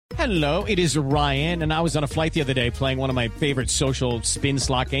Hello, it is Ryan, and I was on a flight the other day playing one of my favorite social spin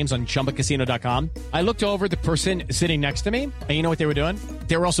slot games on ChumbaCasino.com. I looked over at the person sitting next to me, and you know what they were doing?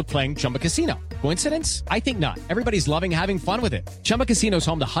 They were also playing Chumba Casino. Coincidence? I think not. Everybody's loving having fun with it. Chumba Casino is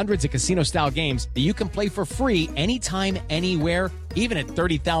home to hundreds of casino-style games that you can play for free anytime, anywhere, even at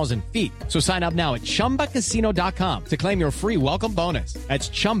 30,000 feet. So sign up now at ChumbaCasino.com to claim your free welcome bonus. That's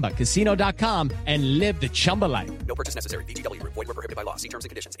ChumbaCasino.com and live the Chumba life. No purchase necessary. VGW. Void where prohibited by law. See terms and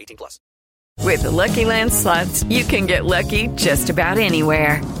conditions. 18+. With the Lucky Land Slots, you can get lucky just about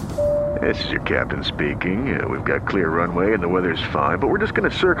anywhere. This is your captain speaking. We've got clear runway and the weather's fine, but we're just going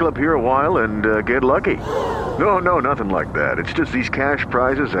to circle up here a while and get lucky. No, nothing like that. It's just these cash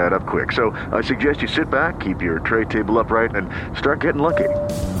prizes add up quick. So I suggest you sit back, keep your tray table upright, and start getting lucky.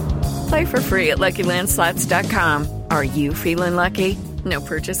 Play for free at LuckyLandSlots.com. Are you feeling lucky? No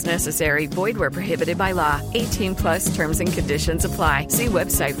purchase necessary. Void where prohibited by law. 18+ terms and conditions apply. See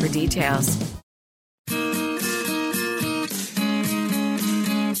website for details.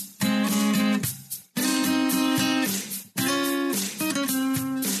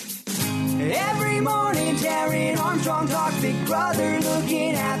 Every morning, Taryn Armstrong talks Big Brother,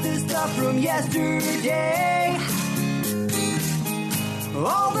 looking at the stuff from yesterday.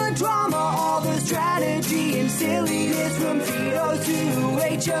 All the drama, all the strategy and silliness from Tito to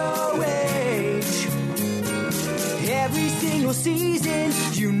HOH. Every single season,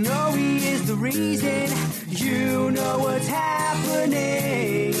 you know he is the reason. You know what's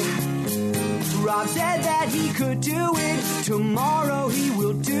happening. Rob said that he could do it. Tomorrow he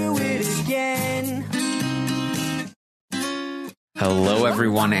will do it again. Hello,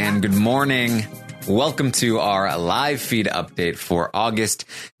 everyone, and good morning. Welcome to our live feed update for August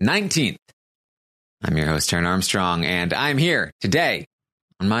 19th. I'm your host, Taryn Armstrong, and I'm here today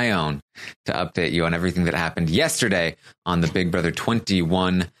on my own to update you on everything that happened yesterday on the Big Brother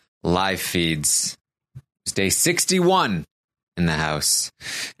 21 live feeds. It's day 61 in the house,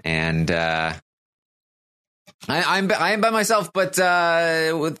 and I am by myself, but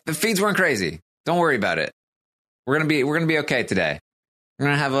the feeds weren't crazy. Don't worry about it. We're gonna be okay today. We're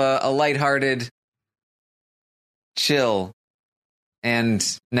gonna have a lighthearted, chill, and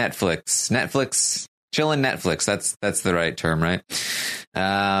Netflix, chill and Netflix. That's the right term, right?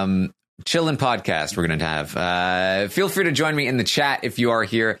 Chill and podcast we're going to have. Feel free to join me in the chat if you are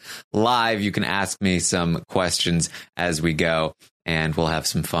here live. You can ask me some questions as we go, and we'll have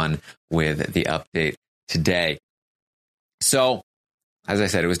some fun with the update today. So, as I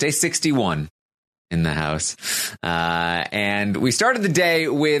said, it was day 61 in the house. And we started the day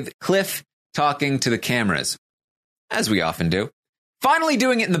with Cliff talking to the cameras, as we often do. Finally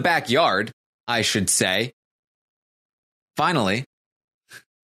doing it in the backyard, I should say. Finally.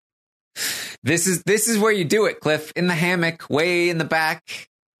 This is where you do it, Cliff, in the hammock, way in the back,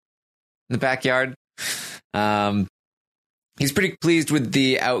 in the backyard. He's pretty pleased with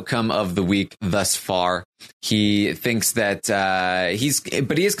the outcome of the week thus far. He thinks that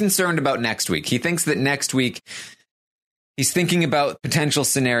but he is concerned about next week. He thinks that next week he's thinking about potential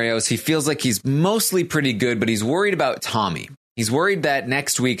scenarios. He feels like he's mostly pretty good, but he's worried about Tommy. He's worried that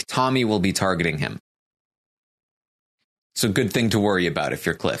next week Tommy will be targeting him. It's a good thing to worry about if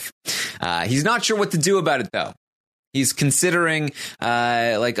you're Cliff. He's not sure what to do about it, though. He's considering,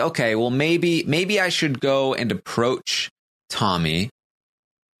 okay, well, maybe I should go and approach Tommy.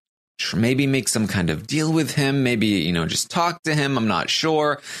 Maybe make some kind of deal with him. Maybe, just talk to him. I'm not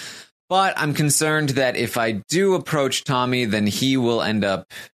sure. But I'm concerned that if I do approach Tommy, then he will end up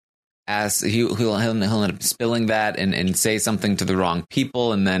he'll end up spilling that and say something to the wrong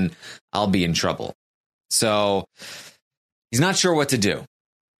people, and then I'll be in trouble. So he's not sure what to do.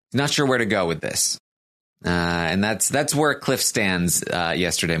 He's not sure where to go with this. And that's where Cliff stands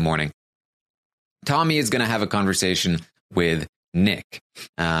yesterday morning. Tommy is going to have a conversation with Nick.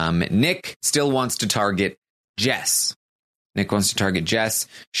 Nick still wants to target Jess. Nick wants to target Jess.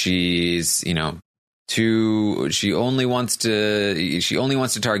 She's, she only wants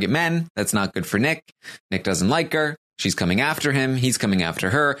to target men. That's not good for Nick. Nick doesn't like her. She's coming after him. He's coming after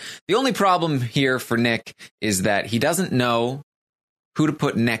her. The only problem here for Nick is that he doesn't know who to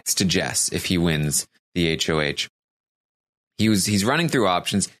put next to Jess if he wins the HOH. He's running through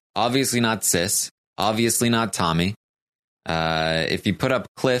options. Obviously not Sis. Obviously not Tommy. If he put up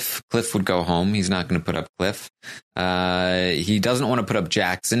Cliff would go home. He's not going to put up Cliff. He doesn't want to put up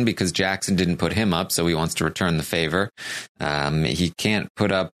Jackson because Jackson didn't put him up, so he wants to return the favor. He can't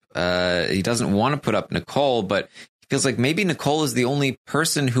put up, he doesn't want to put up Nicole, but he feels like maybe Nicole is the only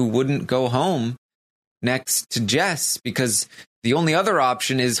person who wouldn't go home next to Jess, because the only other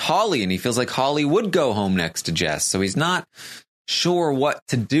option is Holly, and he feels like Holly would go home next to Jess. So he's not sure what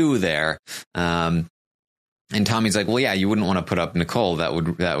to do there. And Tommy's like, well, yeah, you wouldn't want to put up Nicole. That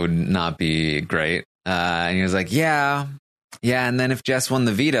would not be great. And he was like, yeah. And then if Jess won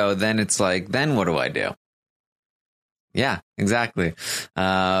the veto, then it's like, then what do I do? Yeah, exactly.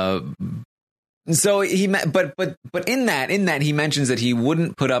 So but in that he mentions that he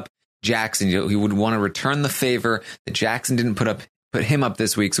wouldn't put up Jackson. He would want to return the favor that Jackson didn't put him up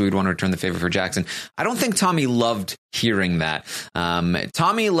this week, so we'd want to return the favor for Jackson. I don't think Tommy loved hearing that.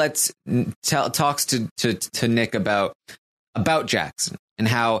 Tommy talks to Nick about Jackson and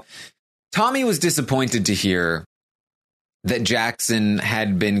how Tommy was disappointed to hear that Jackson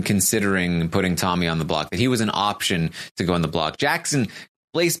had been considering putting Tommy on the block, that he was an option to go on the block. Jackson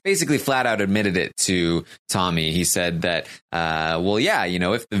basically flat out admitted it to Tommy. He said that, well, yeah,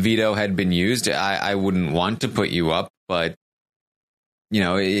 if the veto had been used, I wouldn't want to put you up. But,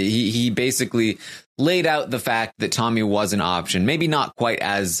 he basically laid out the fact that Tommy was an option, maybe not quite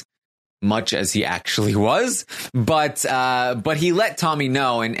as much as he actually was, but he let Tommy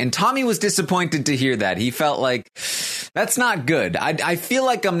know, and Tommy was disappointed to hear that. He felt like that's not good. I feel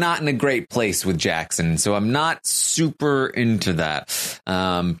like I'm not in a great place with Jackson, so I'm not super into that.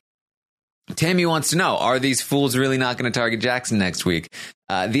 Tammy wants to know, are these fools really not going to target Jackson next week?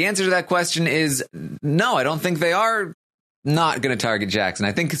 The answer to that question is no, I don't think they are not going to target Jackson.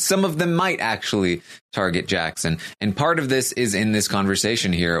 I think some of them might actually target Jackson. And part of this is in this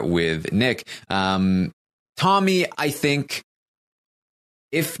conversation here with Nick. Tommy, I think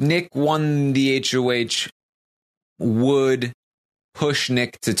if Nick won the HOH, would push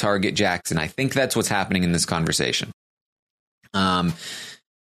Nick to target Jackson. I think that's what's happening in this conversation.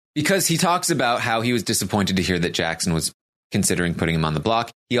 Because he talks about how he was disappointed to hear that Jackson was considering putting him on the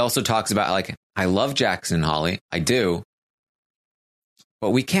block. He also talks about, like, I love Jackson and Holly. I do. But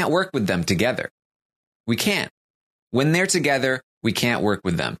we can't work with them together. We can't. When they're together, we can't work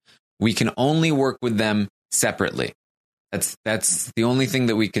with them. We can only work with them separately. That's the only thing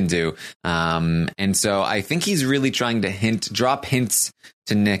that we can do. And so I think he's really trying to drop hints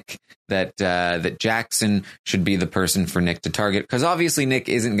to Nick that Jackson should be the person for Nick to target. Because obviously Nick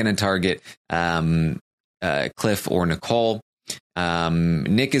isn't going to target Cliff or Nicole.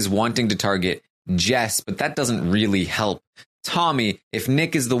 Nick is wanting to target Jess, but that doesn't really help Tommy. If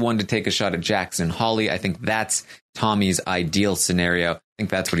Nick is the one to take a shot at Jackson Holly, I think that's Tommy's ideal scenario. I think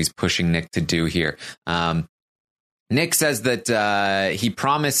that's what he's pushing Nick to do here. Nick says that he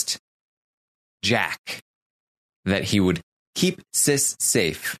promised Jack that he would keep Sis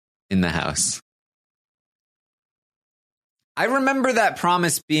safe in the house. I remember that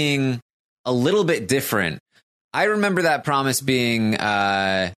promise being a little bit different. I remember that promise being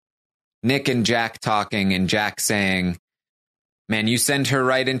Nick and Jack talking, and Jack saying, man, you send her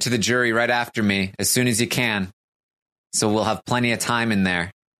right into the jury right after me as soon as you can. So we'll have plenty of time in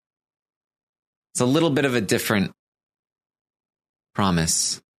there. It's a little bit of a different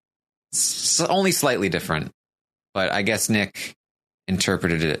promise. It's only slightly different. But I guess Nick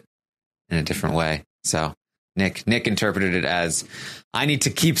interpreted it in a different way. So Nick interpreted it as, I need to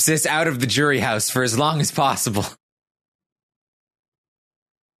keep Sis out of the jury house for as long as possible.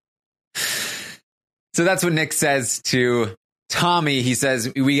 So that's what Nick says to Tommy. He says,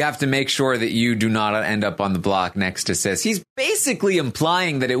 we have to make sure that you do not end up on the block next to Sis. He's basically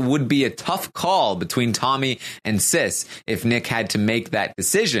implying that it would be a tough call between Tommy and Sis if Nick had to make that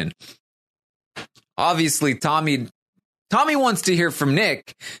decision. Obviously, Tommy wants to hear from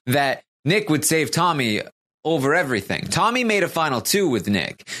Nick that Nick would save Tommy over everything. Tommy made a final 2 with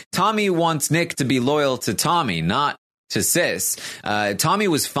Nick. Tommy wants Nick to be loyal to Tommy, not to Sis. Tommy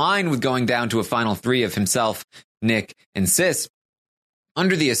was fine with going down to a final 3 of himself, Nick, and Sis,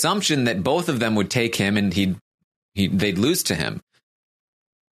 under the assumption that both of them would take him and they'd lose to him.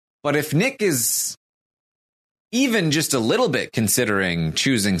 But if Nick is even just a little bit considering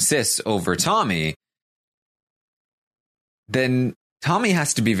choosing Sis over Tommy, then Tommy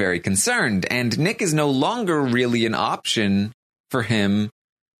has to be very concerned, and Nick is no longer really an option for him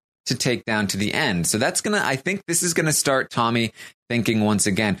to take down to the end. So I think this is gonna start Tommy thinking once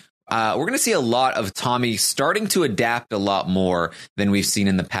again. We're going to see a lot of Tommy starting to adapt a lot more than we've seen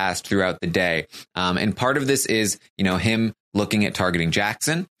in the past throughout the day. And part of this is, him looking at targeting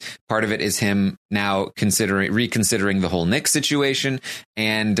Jackson. Part of it is him now reconsidering the whole Nick situation.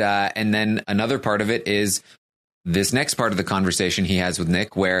 And then another part of it is this next part of the conversation he has with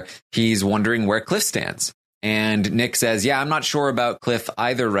Nick, where he's wondering where Cliff stands. And Nick says, yeah, I'm not sure about Cliff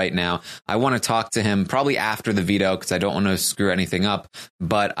either right now. I want to talk to him probably after the veto because I don't want to screw anything up.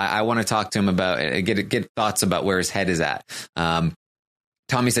 But I want to talk to him about get thoughts about where his head is at.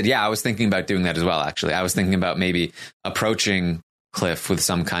 Tommy said, yeah, I was thinking about doing that as well, actually. I was thinking about maybe approaching Cliff with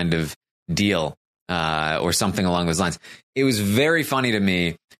some kind of deal or something along those lines. It was very funny to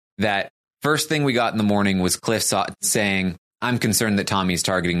me that first thing we got in the morning was Cliff saying, I'm concerned that Tommy's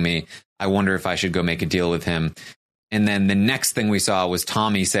targeting me. I wonder if I should go make a deal with him. And then the next thing we saw was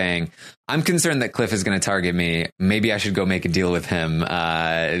Tommy saying, I'm concerned that Cliff is going to target me. Maybe I should go make a deal with him.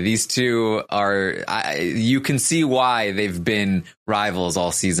 These two you can see why they've been rivals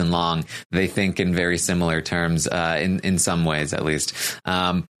all season long. They think in very similar terms, in some ways, at least.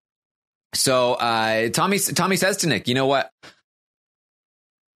 So Tommy says to Nick, you know what?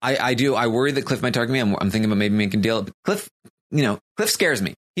 I worry that Cliff might target me. I'm thinking about maybe making a deal. But Cliff scares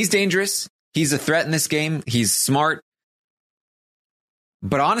me. He's dangerous. He's a threat in this game. He's smart.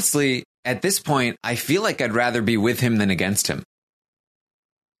 But honestly, at this point, I feel like I'd rather be with him than against him.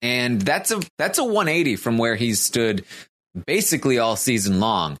 And that's a 180 from where he's stood basically all season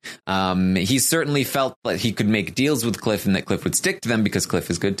long. He certainly felt that he could make deals with Cliff and that Cliff would stick to them because Cliff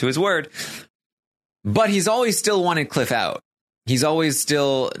is good to his word. But he's always still wanted Cliff out. He's always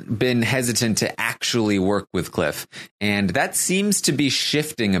still been hesitant to actually work with Cliff. And that seems to be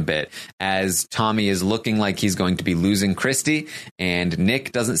shifting a bit as Tommy is looking like he's going to be losing Christy and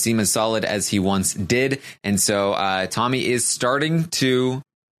Nick doesn't seem as solid as he once did. And so Tommy is starting to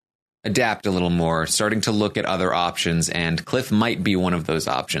adapt a little more, starting to look at other options, and Cliff might be one of those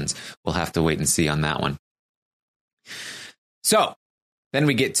options. We'll have to wait and see on that one. So then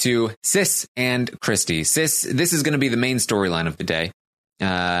we get to Sis and Christy. Sis, this is going to be the main storyline of the day.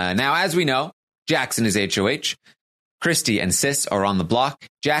 Now, as we know, Jackson is HOH. Christy and Sis are on the block.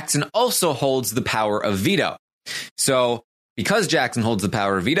 Jackson also holds the power of veto. So because Jackson holds the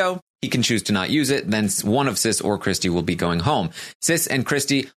power of veto, he can choose to not use it. Then one of Sis or Christy will be going home. Sis and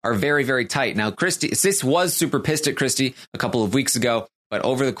Christy are very, very tight. Now, Sis was super pissed at Christy a couple of weeks ago, but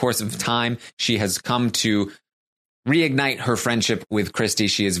over the course of time, she has come to reignite her friendship with Christy.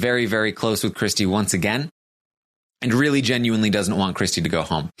 She is very, very close with Christy once again and really genuinely doesn't want Christy to go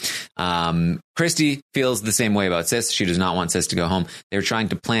home. Christy feels the same way about Sis. She does not want Sis to go home. They're trying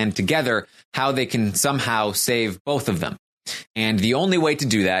to plan together how they can somehow save both of them. And the only way to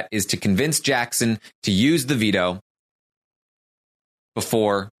do that is to convince Jackson to use the veto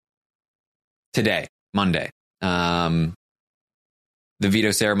before today, Monday. The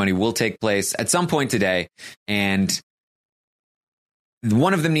veto ceremony will take place at some point today, and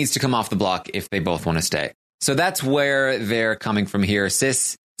one of them needs to come off the block if they both want to stay. So that's where they're coming from here.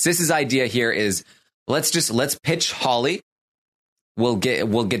 Sis's idea here is let's pitch Holly. We'll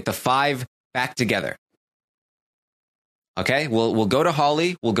get the 5 back together. Okay, we'll go to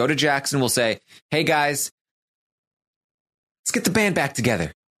Holly. We'll go to Jackson. We'll say, hey guys, let's get the band back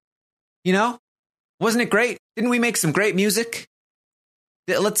together. You know, wasn't it great? Didn't we make some great music?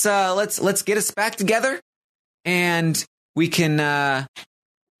 Let's get us back together, and we can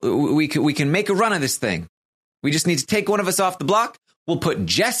make a run of this thing. We just need to take one of us off the block. We'll put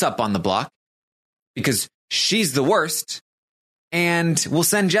Jess up on the block because she's the worst, and we'll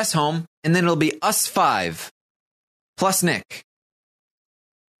send Jess home, and then it'll be us 5 plus Nick.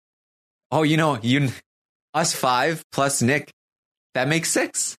 Oh, us 5 plus Nick, that makes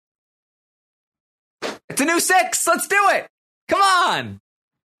 6. It's a new 6. Let's do it. Come on.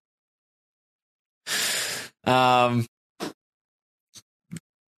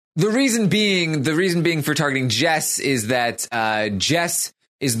 The reason being for targeting Jess is that Jess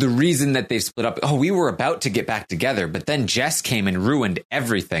is the reason that they've split up. Oh, we were about to get back together, but then Jess came and ruined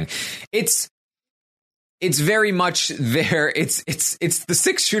everything. It's very much there. It's the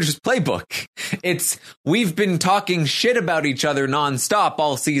 6 shooters playbook. We've been talking shit about each other nonstop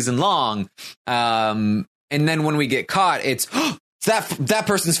all season long. And then when we get caught, it's that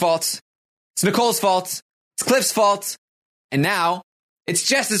person's fault. It's Nicole's fault. It's Cliff's fault. And now it's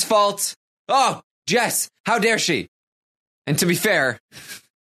Jess's fault. Oh, Jess, how dare she? And to be fair,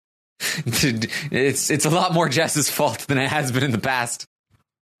 it's a lot more Jess's fault than it has been in the past.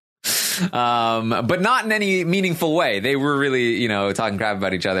 But not in any meaningful way. They were really, talking crap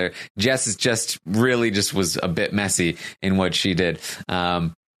about each other. Jess is just was a bit messy in what she did.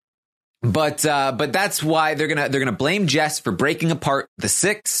 But that's why they're gonna blame Jess for breaking apart the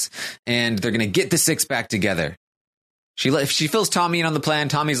 6, and they're gonna get the 6 back together. She fills Tommy in on the plan.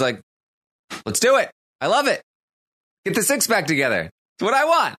 Tommy's like, let's do it. I love it. Get the 6 back together. It's what I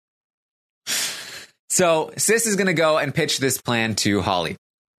want. So Sis is gonna go and pitch this plan to Holly,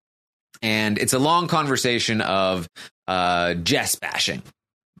 and it's a long conversation of Jess bashing.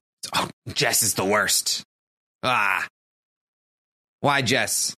 Oh, Jess is the worst. Why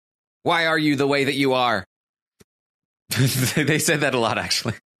Jess? Why are you the way that you are? They said that a lot,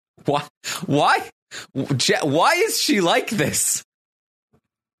 actually. Why? Why is she like this?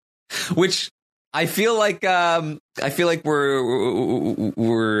 Which I feel like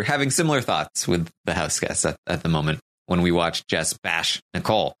we're having similar thoughts with the house guests at the moment when we watch Jess bash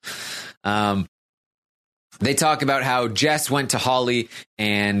Nicole. They talk about how Jess went to Holly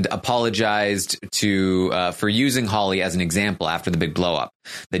and apologized for using Holly as an example after the big blow up.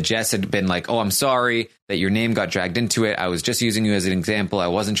 That Jess had been like, "Oh, I'm sorry that your name got dragged into it. I was just using you as an example. I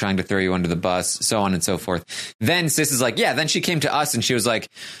wasn't trying to throw you under the bus," so on and so forth. Then Sis is like, "Yeah." Then she came to us and she was like,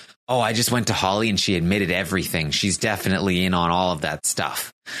 "Oh, I just went to Holly and she admitted everything. She's definitely in on all of that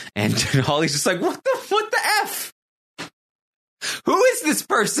stuff." And Holly's just like, "What the F? Who is this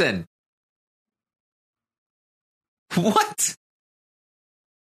person? What?"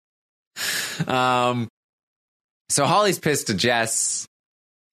 So Holly's pissed at Jess,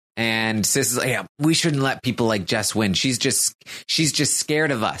 and Sis is like, "Yeah, we shouldn't let people like Jess win. She's just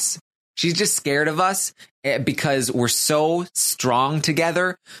scared of us. She's just scared of us because we're so strong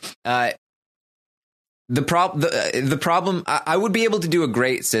together." The problem, I would be able to do a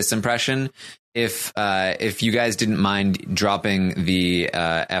great Sis impression if you guys didn't mind dropping the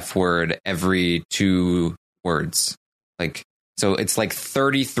F word every 2 words. Like, so it's like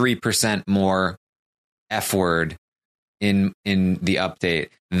 33% more F word in the update.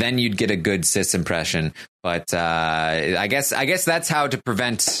 Then you'd get a good Sis impression. But I guess that's how to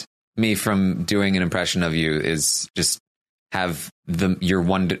prevent me from doing an impression of you, is just have your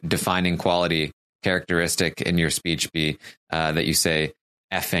one defining quality characteristic in your speech be that you say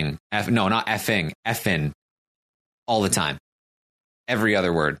effing. No, not effing. Effing all the time. Every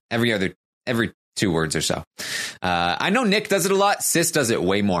other word. Every 2 words or so. I know Nick does it a lot. Sis does it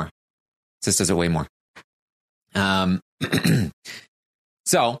way more.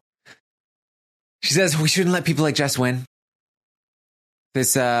 So she says we shouldn't let people like Jess win.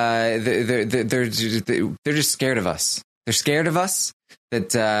 This they're just scared of us. They're scared of us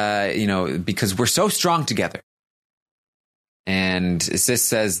that because we're so strong together. And Sis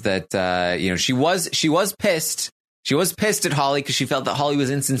says that she was pissed. She was pissed at Holly because she felt that Holly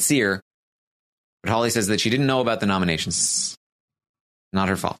was insincere. But Holly says that she didn't know about the nominations. Not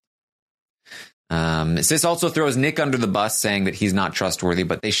her fault. Sis also throws Nick under the bus, saying that he's not trustworthy,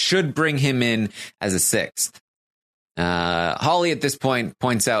 but they should bring him in as a 6th. Holly at this point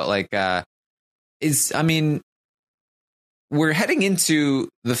points out, we're heading into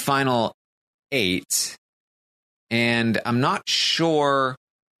the final 8, and I'm not sure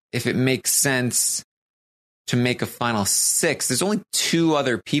if it makes sense to make a final 6. There's only 2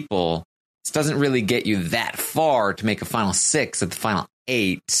 other people. This doesn't really get you that far to make a final 6 at the final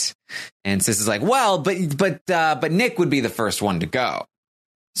 8. And Sis is like, well, but Nick would be the first one to go.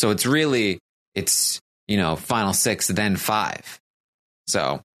 So it's final 6, then 5.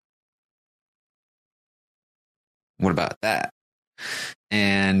 So what about that?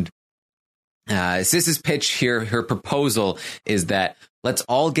 And Sis's pitch here, her proposal is that let's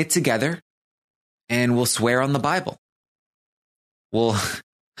all get together and we'll swear on the Bible.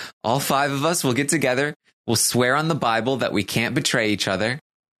 All 5 of us will get together. We'll swear on the Bible that we can't betray each other.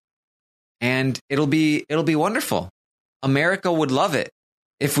 And it'll be wonderful. America would love it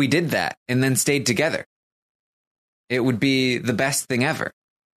if we did that and then stayed together. It would be the best thing ever.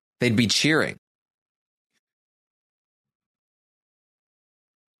 They'd be cheering.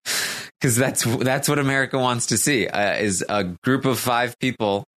 Because that's what America wants to see, is a group of 5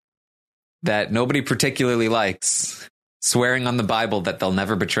 people that nobody particularly likes swearing on the Bible that they'll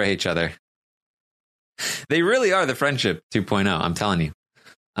never betray each other. They really are the Friendship 2.0, I'm telling you.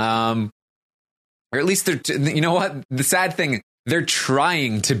 Or at least you know what? The sad thing, they're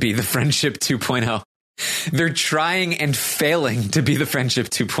trying to be the Friendship 2.0. They're trying and failing to be the Friendship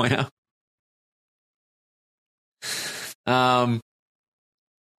 2.0.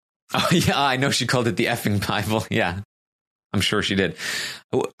 Oh yeah, I know she called it the effing Bible. Yeah, I'm sure she did.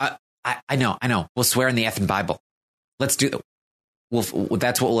 I know. We'll swear in the effing Bible. Let's do it.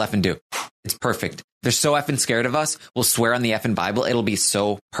 That's what we'll effing do. It's perfect. They're so effing scared of us. We'll swear on the effing Bible. It'll be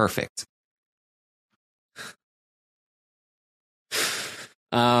so perfect.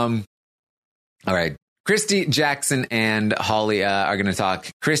 All right. Christy, Jackson, and Holly are going to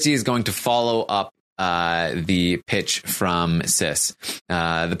talk. Christy is going to follow up the pitch from Sis.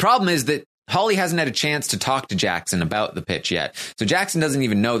 The problem is that Holly hasn't had a chance to talk to Jackson about the pitch yet. So Jackson doesn't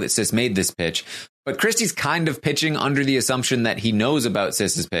even know that Sis made this pitch. But Christy's kind of pitching under the assumption that he knows about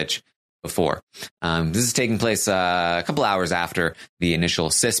Sis's pitch before. This is taking place a couple hours after the initial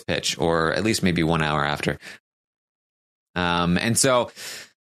Sis pitch, or at least maybe 1 hour after. And so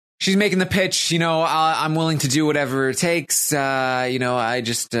she's making the pitch, I'm willing to do whatever it takes. I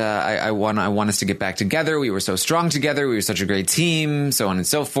want us to get back together. We were so strong together. We were such a great team, so on and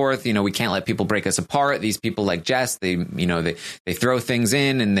so forth. We can't let people break us apart. These people like Jess, they throw things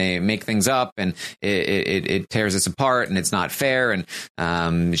in and they make things up, and it tears us apart, and it's not fair.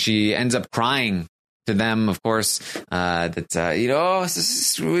 And she ends up crying to them, of course,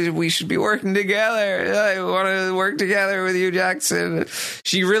 we should be working together. I want to work together with you, Jackson.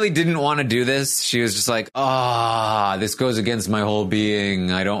 She really didn't want to do this. She was just like, this goes against my whole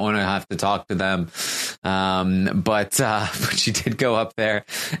being. I don't want to have to talk to them. But she did go up there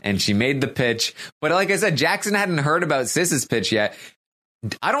and she made the pitch. But like I said, Jackson hadn't heard about Sis's pitch yet.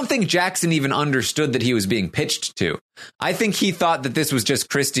 I don't think Jackson even understood that he was being pitched to. I think he thought that this was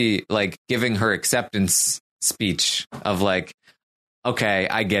just Christy, like, giving her acceptance speech of like, okay,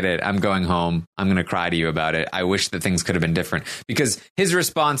 I get it. I'm going home. I'm going to cry to you about it. I wish that things could have been different. Because his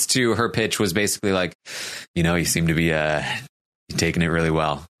response to her pitch was basically like, you seem to be taking it really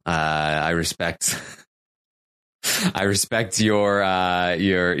well. I respect your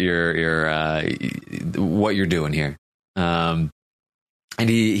what you're doing here. And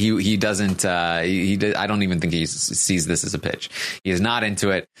he doesn't, I don't even think he sees this as a pitch. He is not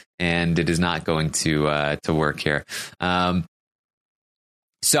into it, and it is not going to work here.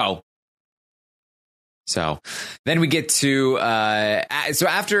 So then we get to,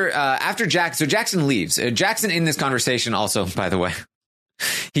 after Jackson leaves. Jackson in this conversation also, by the way,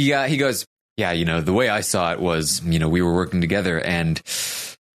 he goes, yeah, the way I saw it was, we were working together and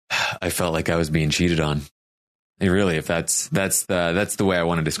I felt like I was being cheated on. Really, if that's the way I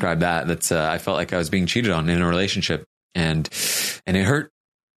want to describe that. I felt like I was being cheated on in a relationship, and it hurt.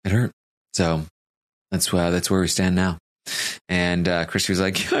 It hurt. So that's where we stand now. And Christy was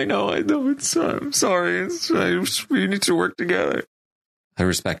like, I know. I'm sorry. We need to work together. I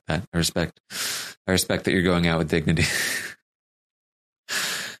respect that. I respect that you're going out with dignity.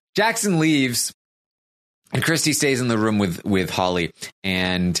 Jackson leaves, and Christy stays in the room with Holly,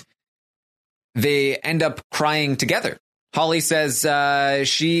 and they end up crying together. Holly says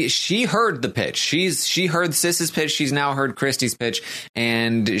she heard the pitch. She heard Sis's pitch. She's now heard Christy's pitch,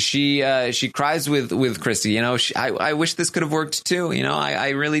 and she cries with Christy. I wish this could have worked too. I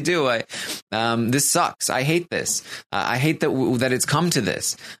really do. This sucks. I hate this. I hate that it's come to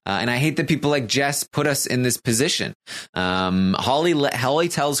this, and I hate that people like Jess put us in this position. Holly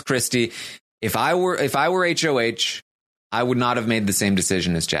tells Christy, if I were HOH, I would not have made the same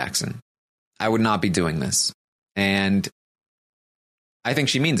decision as Jackson. I would not be doing this. And I think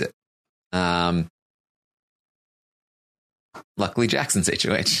she means it. Luckily, Jackson's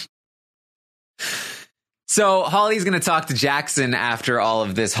HOH. So Holly's going to talk to Jackson after all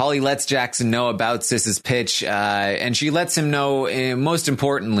of this. Holly lets Jackson know about Sis's pitch, and she lets him know, most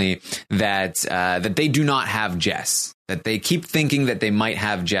importantly, that they do not have Jess. That they keep thinking that they might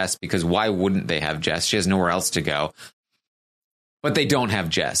have Jess, because why wouldn't they have Jess? She has nowhere else to go. But they don't have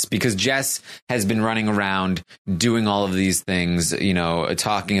Jess, because Jess has been running around doing all of these things,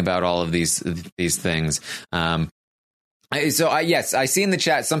 talking about all of these things. Yes, I see in the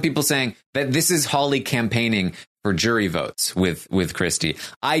chat some people saying that this is Holly campaigning for jury votes with Christy.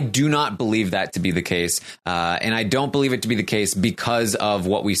 I do not believe that to be the case. And I don't believe it to be the case because of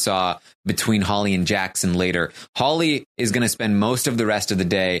what we saw between Holly and Jackson later. Holly is going to spend most of the rest of the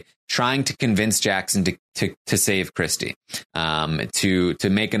day trying to convince Jackson to save Christy, to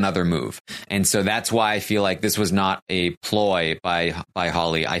make another move. And so that's why I feel like this was not a ploy by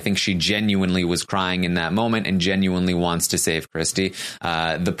Holly. I think she genuinely was crying in that moment and genuinely wants to save Christy.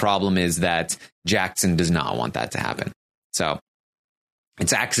 The problem is that Jackson does not want that to happen. So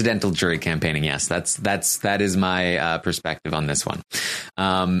it's accidental jury campaigning. Yes, that is my perspective on this one.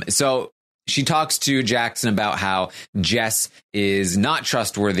 So she talks to Jackson about how Jess is not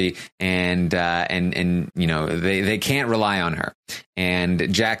trustworthy and they can't rely on her.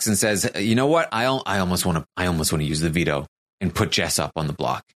 And Jackson says, you know what? I almost want to use the veto and put Jess up on the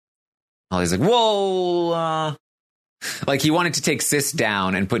block. Holly's like, whoa. Like he wanted to take Sis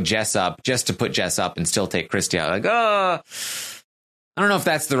down and put Jess up just to put Jess up and still take Christy out. Like, I don't know if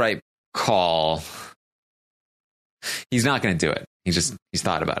that's the right call. He's not going to do it. He's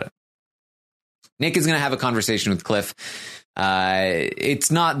thought about it. Nick is going to have a conversation with Cliff. It's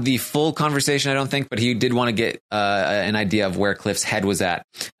not the full conversation, I don't think, but he did want to get an idea of where Cliff's head was at.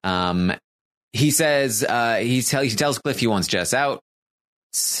 He says he tells Cliff he wants Jess out.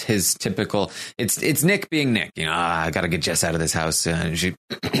 It's his typical. It's Nick being Nick. I got to get Jess out of this house. She's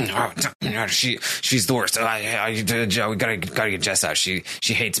the worst. We got to get Jess out. She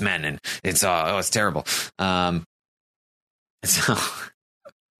hates men, and it's terrible. So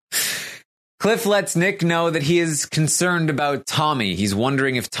Cliff lets Nick know that he is concerned about Tommy. He's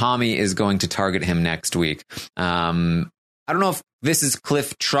wondering if Tommy is going to target him next week. I don't know if this is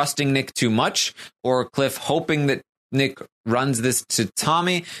Cliff trusting Nick too much or Cliff hoping that Nick runs this to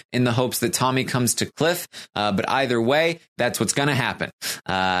Tommy in the hopes that Tommy comes to Cliff. But either way, that's what's going to happen.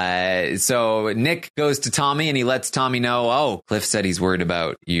 So Nick goes to Tommy and he lets Tommy know, oh, Cliff said he's worried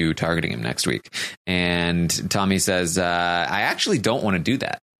about you targeting him next week. And Tommy says, I actually don't want to do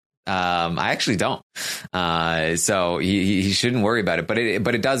that. I actually don't. So he shouldn't worry about it. But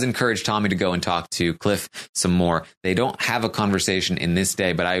it does encourage Tommy to go and talk to Cliff some more. They don't have a conversation in this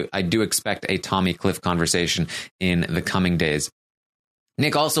day, but I do expect a Tommy Cliff conversation in the coming days.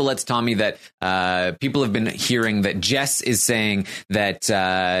 Nick also lets Tommy that people have been hearing that Jess is saying that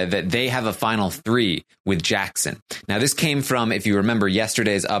they have a final 3 with Jackson. Now, this came from, if you remember,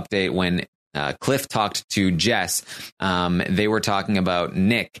 yesterday's update when Cliff talked to Jess. They were talking about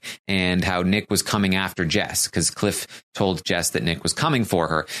Nick and how Nick was coming after Jess because Cliff told Jess that Nick was coming for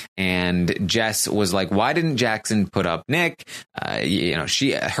her. And Jess was like, why didn't Jackson put up Nick?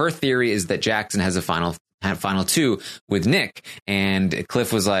 Her theory is that Jackson has a final 2 with Nick. And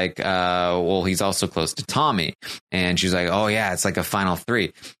Cliff was like, well, he's also close to Tommy. And she's like, oh yeah, it's like a final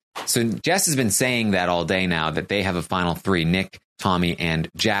 3. So Jess has been saying that all day now, that they have a final 3, Nick, Tommy, and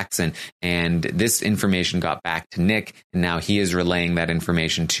Jackson. And this information got back to Nick, and now he is relaying that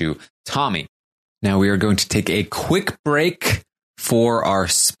information to Tommy. Now we are going to take a quick break for our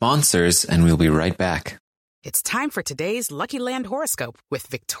sponsors, and we'll be right back. It's time for today's Lucky Land horoscope with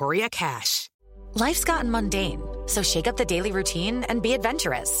Victoria Cash. Life's gotten mundane, so shake up the daily routine and be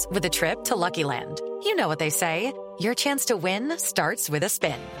adventurous with a trip to Lucky Land. You know what they say, your chance to win starts with a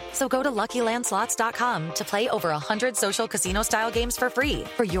spin. So go to LuckyLandSlots.com to play over 100 social casino-style games for free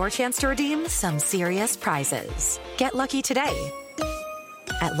for your chance to redeem some serious prizes. Get lucky today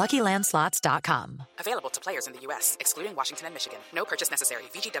at LuckyLandSlots.com. Available to players in the U.S., excluding Washington and Michigan. No purchase necessary.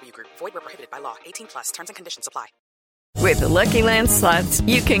 VGW Group. Void where prohibited by law. 18+. Terms and conditions apply. With the Lucky Land Slots,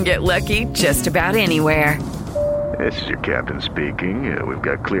 you can get lucky just about anywhere. This is your captain speaking. We've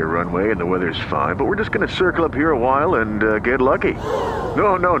got clear runway and the weather's fine, but we're just going to circle up here a while and get lucky.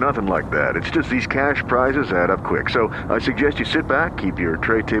 No, nothing like that. It's just these cash prizes add up quick. So I suggest you sit back, keep your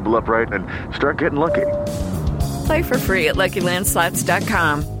tray table upright, and start getting lucky. Play for free at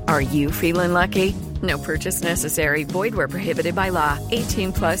LuckyLandSlots.com. Are you feeling lucky? No purchase necessary. Void where prohibited by law.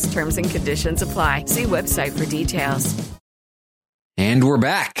 18+ terms and conditions apply. See website for details. And we're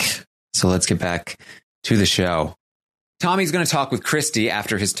back. So let's get back to the show. Tommy's going to talk with Christy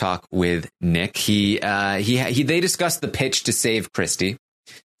after his talk with Nick. They discussed the pitch to save Christy,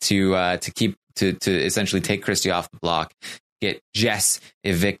 to essentially take Christy off the block, get Jess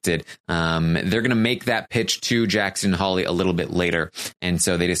evicted. They're going to make that pitch to Jackson and Holly a little bit later. And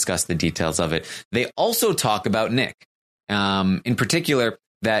so they discuss the details of it. They also talk about Nick, in particular,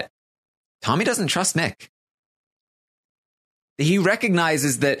 that Tommy doesn't trust Nick. He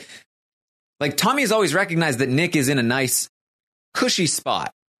recognizes that, like, Tommy has always recognized that Nick is in a nice, cushy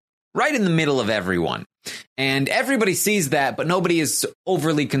spot, right in the middle of everyone. And everybody sees that, but nobody is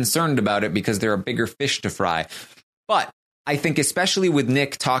overly concerned about it because there are bigger fish to fry. But I think especially with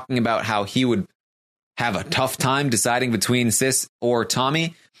Nick talking about how he would have a tough time deciding between Sis or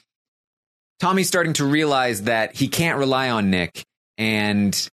Tommy, Tommy's starting to realize that he can't rely on Nick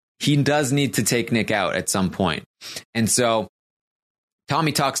and he does need to take Nick out at some point. And so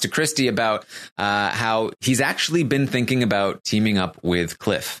Tommy talks to Christy about how he's actually been thinking about teaming up with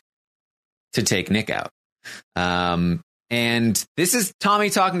Cliff to take Nick out. And this is Tommy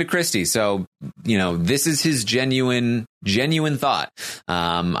talking to Christy. So, this is his genuine thought.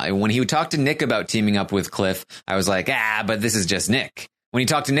 When he would talk to Nick about teaming up with Cliff, I was like, but this is just Nick. When he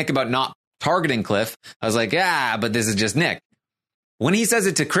talked to Nick about not targeting Cliff, I was like, but this is just Nick. When he says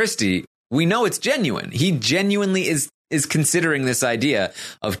it to Christy, we know it's genuine. He genuinely is considering this idea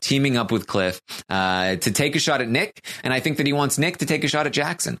of teaming up with Cliff to take a shot at Nick. And I think that he wants Nick to take a shot at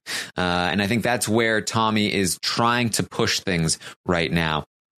Jackson. And I think that's where Tommy is trying to push things right now.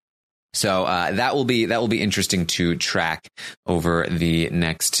 So that will be interesting to track over the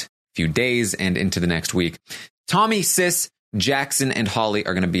next few days and into the next week. Tommy, Sis, Jackson, and Holly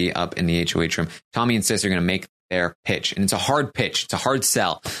are going to be up in the HOH room. Tommy and Sis are going to make their pitch. And it's a hard pitch. It's a hard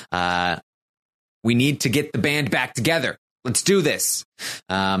sell. We need to get the band back together. Let's do this.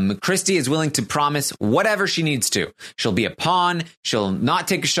 Christy is willing to promise whatever she needs to. She'll be a pawn. She'll not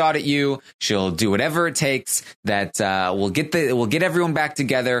take a shot at you. She'll do whatever it takes. That we'll get everyone back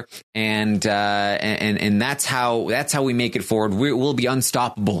together, and that's how we make it forward. We'll be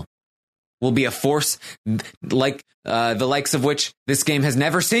unstoppable. We'll be a force like the likes of which this game has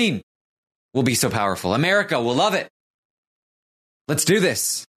never seen. will be so powerful. America will love it. Let's do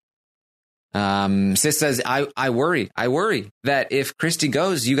this. Sis says, I worry that if Christy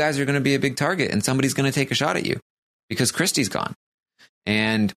goes, you guys are going to be a big target and somebody's going to take a shot at you because Christy's gone.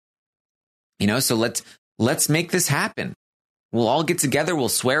 And, so let's make this happen. We'll all get together. We'll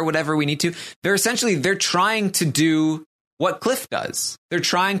swear whatever we need to. They're trying to do what Cliff does. They're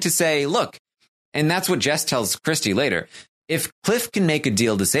trying to say, look, and that's what Jess tells Christy later. If Cliff can make a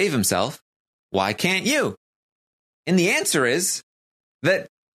deal to save himself, why can't you? And the answer is that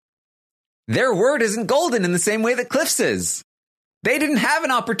their word isn't golden in the same way that Cliff's is. They didn't have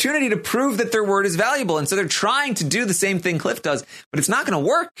an opportunity to prove that their word is valuable. And so they're trying to do the same thing Cliff does, but it's not going to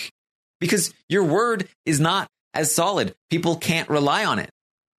work because your word is not as solid. People can't rely on it.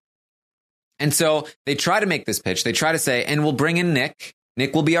 And so they try to make this pitch. They try to say, and we'll bring in Nick.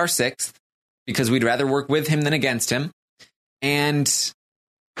 Nick will be our sixth because we'd rather work with him than against him. And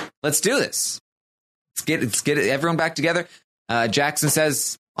let's do this. Let's get everyone back together. Jackson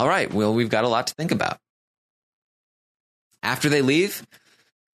says, all right, well, we've got a lot to think about. After they leave,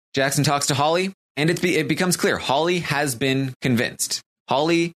 Jackson talks to Holly, and it becomes clear. Holly has been convinced.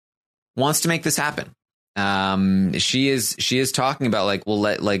 Holly wants to make this happen. She is talking about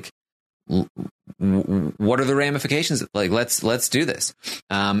what are the ramifications? Like, let's do this.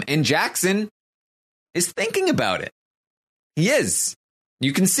 And Jackson is thinking about it. He is.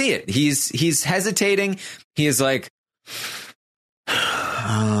 You can see it. He's hesitating. He is like,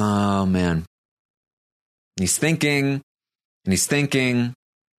 oh man. He's thinking. And he's thinking,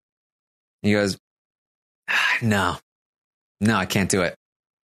 he goes, no, I can't do it.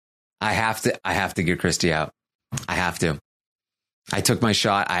 I have to get Christy out. I have to. I took my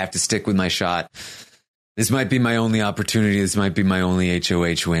shot. I have to stick with my shot. This might be my only opportunity. This might be my only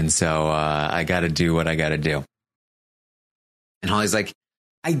HOH win. So I got to do what I got to do. And Holly's like,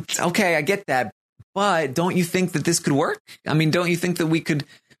 I get that. But don't you think that this could work? I mean, don't you think that we could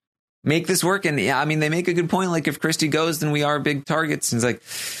make this work? And yeah, I mean, they make a good point. Like, if Christy goes, then we are big targets. And it's like,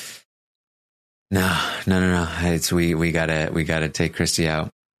 no. It's we gotta take Christy out.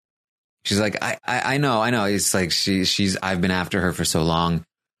 She's like, I know. It's like I've been after her for so long.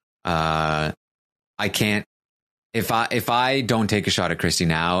 I can't. If I don't take a shot at Christy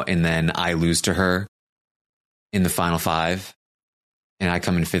now and then I lose to her in the final five, and I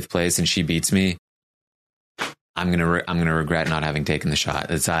come in fifth place and she beats me, I'm gonna regret not having taken the shot.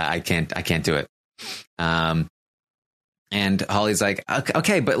 I can't do it. And Holly's like,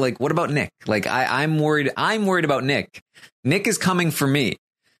 okay, but like, what about Nick? Like, I'm worried about Nick. Nick is coming for me.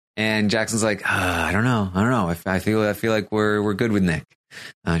 And Jackson's like, I don't know. I feel like we're good with Nick.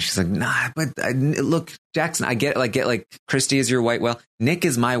 She's like, nah, but look, Jackson, I get like Christy is your white whale. Nick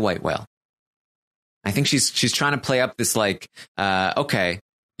is my white whale. I think she's trying to play up this like, okay,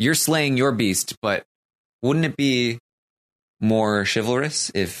 you're slaying your beast, but wouldn't it be more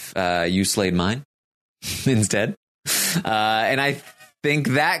chivalrous if you slayed mine instead? And I think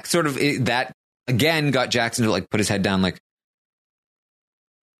that that again got Jackson to like put his head down, like,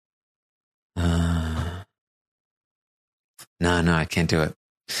 no, I can't do it.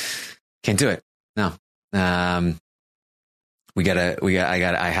 Can't do it. No. I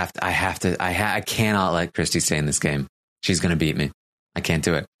cannot let Christy stay in this game. She's going to beat me. I can't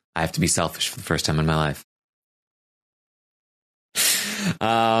do it. I have to be selfish for the first time in my life.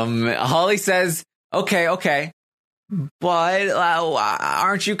 Holly says, okay. But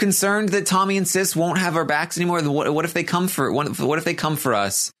aren't you concerned that Tommy and Sis won't have our backs anymore? What if they come for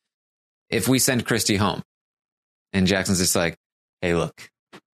us if we send Christy home? And Jackson's just like, hey, look,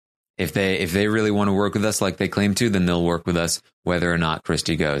 if they really want to work with us like they claim to, then they'll work with us whether or not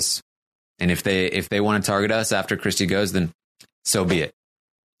Christy goes. And if they want to target us after Christy goes, then so be it.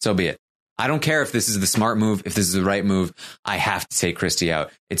 So be it. I don't care if this is the smart move, if this is the right move. I have to take Christy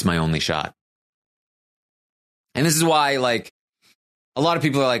out. It's my only shot. And this is why, like, a lot of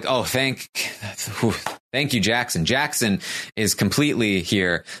people are like, oh, thank you, Jackson. Jackson is completely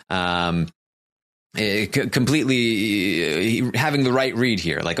here. Completely having the right read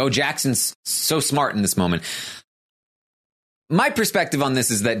here. Like, oh, Jackson's so smart in this moment. My perspective on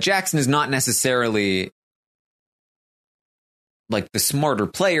this is that Jackson is not necessarily like the smarter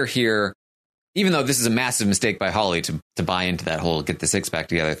player here, even though this is a massive mistake by Holly to buy into that whole get the six pack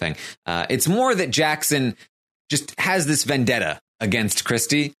together thing. It's more that Jackson just has this vendetta against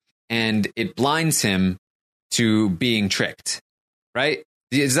Christy and it blinds him to being tricked, right?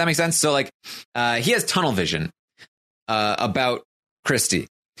 Does that make sense? So like, he has tunnel vision about Christy.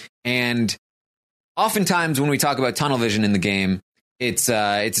 And oftentimes when we talk about tunnel vision in the game, it's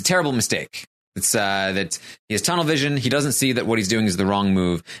a terrible mistake. It's that he has tunnel vision. He doesn't see that what he's doing is the wrong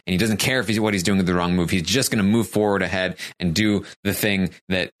move, and he doesn't care if what he's doing is the wrong move. He's just going to move forward ahead and do the thing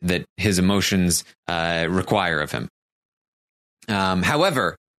that his emotions require of him.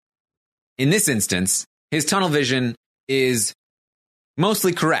 However, in this instance, his tunnel vision is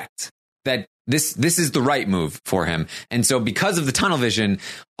mostly correct. That this is the right move for him. And so because of the tunnel vision,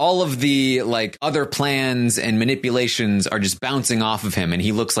 all of the like other plans and manipulations are just bouncing off of him, and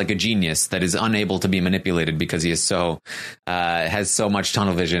he looks like a genius that is unable to be manipulated because he is has so much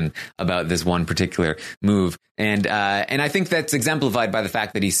tunnel vision about this one particular move. And I think that's exemplified by the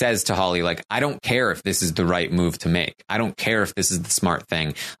fact that he says to Holly, like, I don't care if this is the right move to make. I don't care if this is the smart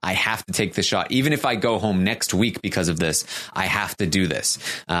thing. I have to take the shot. Even if I go home next week because of this, I have to do this.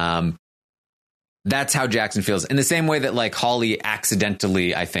 That's how Jackson feels. In the same way that like Holly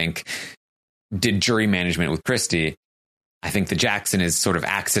accidentally, I think, did jury management with Christie, I think that Jackson is sort of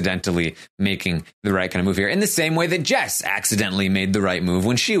accidentally making the right kind of move here. In the same way that Jess accidentally made the right move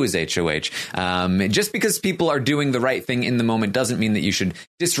when she was HOH. Just because people are doing the right thing in the moment doesn't mean that you should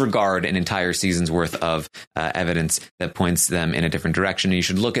disregard an entire season's worth of evidence that points them in a different direction. You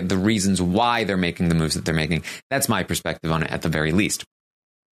should look at the reasons why they're making the moves that they're making. That's my perspective on it at the very least.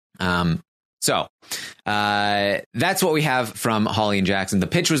 So that's what we have from Holly and Jackson. The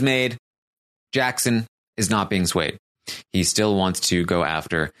pitch was made. Jackson is not being swayed. He still wants to go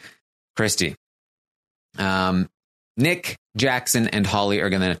after Christie. Nick, Jackson, and Holly are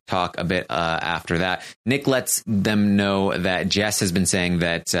going to talk a bit after that. Nick lets them know that Jess has been saying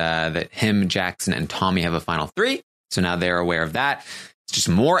that him, Jackson, and Tommy have a final three. So now they're aware of that. It's just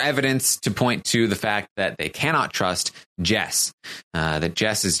more evidence to point to the fact that they cannot trust Jess. That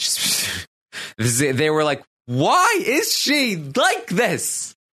Jess is just... They were like, why is she like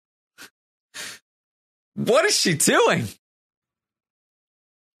this? What is she doing?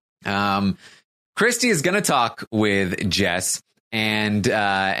 Christie is going to talk with Jess and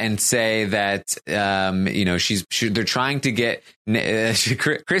say that they're trying to get.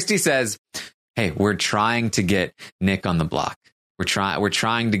 Christie says, "Hey, we're trying to get Nick on the block. We're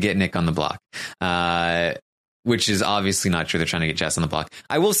trying to get Nick on the block." Which is obviously not true. They're trying to get Jess on the block.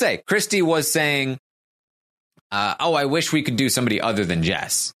 I will say, Christie was saying, I wish we could do somebody other than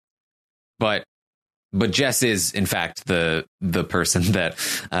Jess. But Jess is, in fact, the person that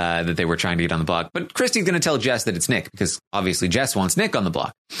they were trying to get on the block. But Christie's going to tell Jess that it's Nick, because obviously Jess wants Nick on the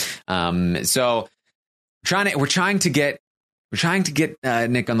block. So we're trying to get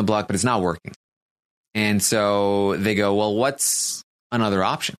Nick on the block, but it's not working. And so they go, well, what's another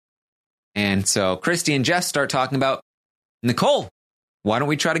option? And so Christie and Jess start talking about Nicole. Why don't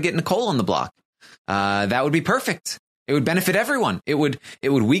we try to get Nicole on the block? That would be perfect. It would benefit everyone. It would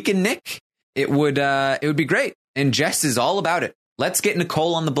weaken Nick. It would be great. And Jess is all about it. Let's get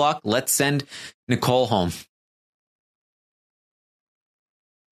Nicole on the block. Let's send Nicole home.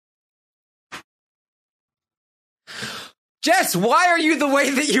 Jess, why are you the way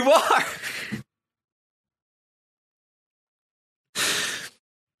that you are?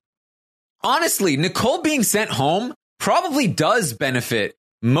 Honestly, Nicole being sent home probably does benefit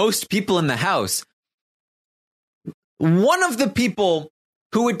most people in the house. One of the people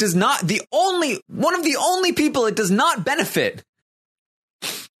who it does not, one of the only people it does not benefit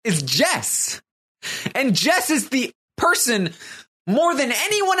is Jess. And Jess is the person more than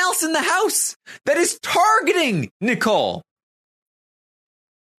anyone else in the house that is targeting Nicole.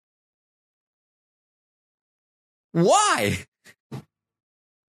 Why?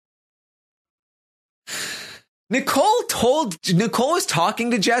 Nicole was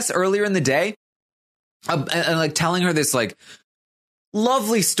talking to Jess earlier in the day and like telling her this like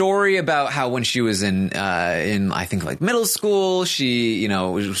lovely story about how when she was in I think like middle school, she,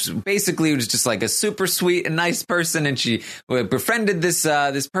 was just like a super sweet and nice person, and she befriended this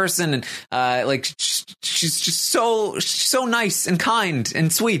person, and like she's just so nice and kind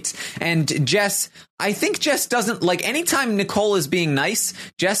and sweet. And Jess, I think Jess doesn't like, anytime Nicole is being nice,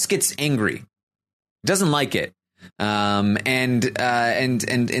 Jess gets angry. Doesn't like it. And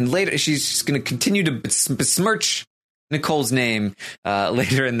later she's just going to continue to besmirch Nicole's name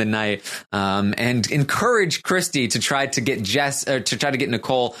later in the night, and encourage Christie to try to get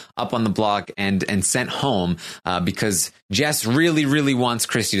Nicole up on the block and sent home, because Jess really, really wants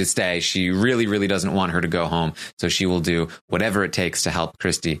Christie to stay. She really, really doesn't want her to go home. So she will do whatever it takes to help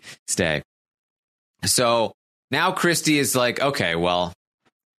Christie stay. So now Christie is like, okay, well,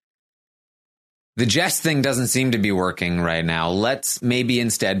 the Jess thing doesn't seem to be working right now. Let's maybe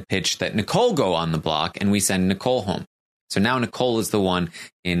instead pitch that Nicole go on the block and we send Nicole home. So now Nicole is the one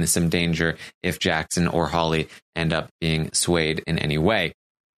in some danger if Jackson or Holly end up being swayed in any way.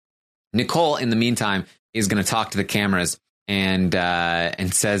 Nicole, in the meantime, is going to talk to the cameras and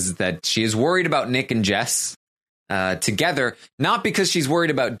says that she is worried about Nick and Jess together, not because she's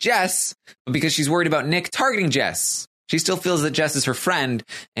worried about Jess, but because she's worried about Nick targeting Jess. She still feels that Jess is her friend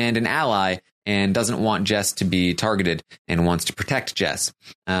and an ally and doesn't want Jess to be targeted and wants to protect Jess.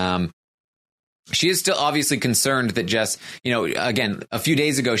 She is still obviously concerned that Jess, again, a few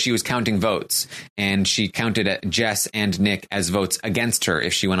days ago, she was counting votes and she counted Jess and Nick as votes against her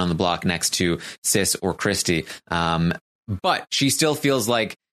if she went on the block next to Sis or Christy. But she still feels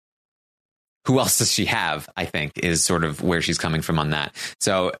like, who else does she have, I think, is sort of where she's coming from on that.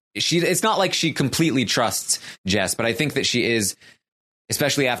 So it's not like she completely trusts Jess, but I think that she is,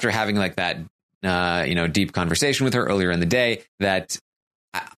 especially after having like that, deep conversation with her earlier in the day, that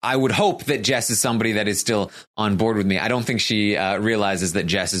I would hope that Jess is somebody that is still on board with me. I don't think she realizes that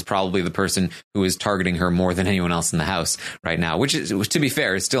Jess is probably the person who is targeting her more than anyone else in the house right now, which is, to be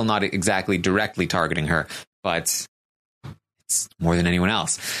fair, is still not exactly directly targeting her, but it's more than anyone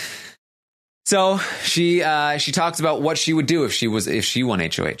else. So she talks about what she would do if she won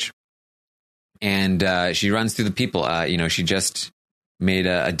HOH, and she runs through the people. She just made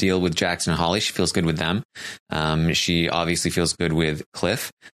a deal with Jackson and Holly. She feels good with them. She obviously feels good with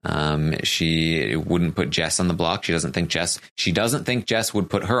Cliff. She wouldn't put Jess on the block. She doesn't think Jess would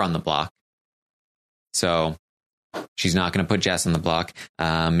put her on the block. So she's not going to put Jess on the block.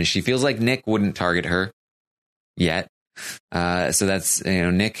 She feels like Nick wouldn't target her yet. So that's,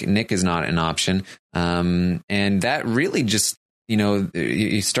 Nick is not an option. And that really just,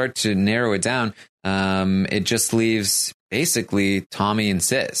 you start to narrow it down. It just leaves basically Tommy and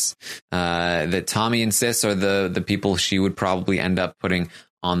Sis. That Tommy and Sis are the people she would probably end up putting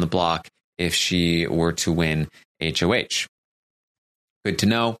on the block if she were to win HOH. Good to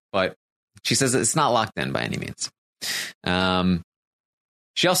know, but she says it's not locked in by any means.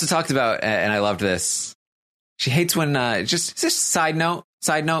 She also talked about, and I loved this, she hates when, just side note,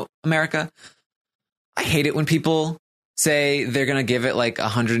 America, I hate it when people say they're going to give it like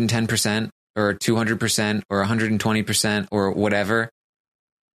 110% or 200% or 120% or whatever.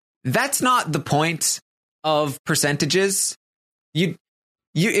 That's not the point of percentages.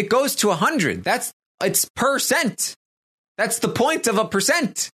 It goes to 100. It's percent. That's the point of a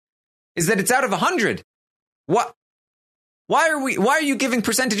percent, is that it's out of 100. What? Why are you giving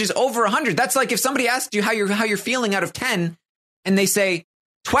percentages over 100? That's like if somebody asked you how you're feeling out of 10 and they say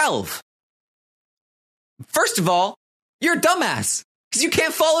 12. First of all, you're a dumbass because you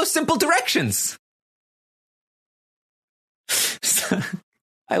can't follow simple directions.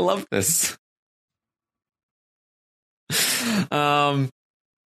 I love this. So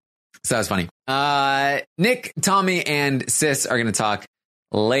that was funny. Nick, Tommy, and Sis are going to talk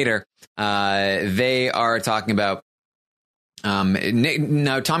later. They are talking about Nick.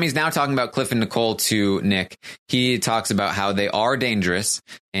 No, Tommy's now talking about Cliff and Nicole to Nick. He talks about how they are dangerous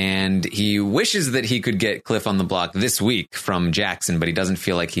and he wishes that he could get Cliff on the block this week from Jackson, but he doesn't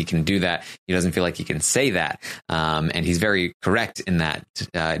feel like he can do that. He doesn't feel like he can say that. And he's very correct in that.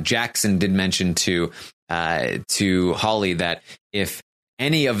 Jackson did mention to Holly that if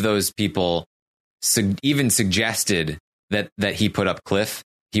any of those people even suggested that he put up Cliff,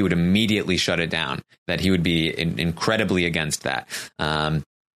 he would immediately shut it down, that he would be incredibly against that.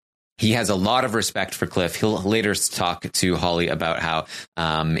 He has a lot of respect for Cliff. He'll later talk to Holly about how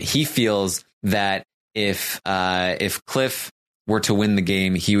he feels that if Cliff were to win the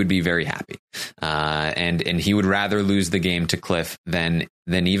game, he would be very happy. And he would rather lose the game to Cliff than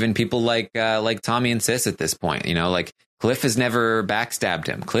even people like Tommy and Sis at this point. Like Cliff has never backstabbed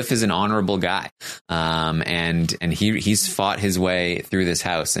him. Cliff is an honorable guy. And he's fought his way through this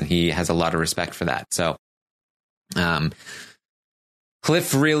house and he has a lot of respect for that. So,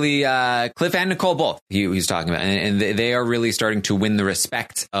 Cliff and Nicole both, he's talking about, and they are really starting to win the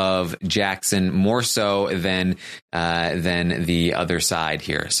respect of Jackson more so than the other side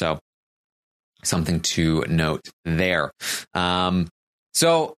here. So something to note there.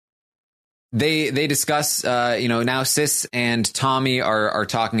 So they discuss, now Sis and Tommy are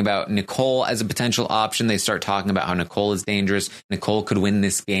talking about Nicole as a potential option. They start talking about how Nicole is dangerous. Nicole could win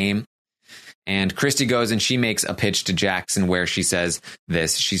this game. And Christy goes and she makes a pitch to Jackson where she says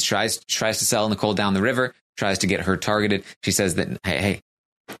this. She tries to sell Nicole down the river, tries to get her targeted. She says that, hey,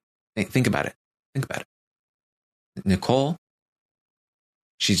 think about it. Think about it. Nicole,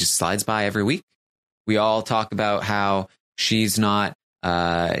 she just slides by every week. We all talk about how she's not,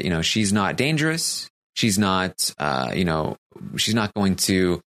 she's not dangerous. She's not, she's not going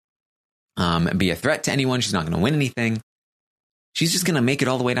to be a threat to anyone. She's not going to win anything. She's just going to make it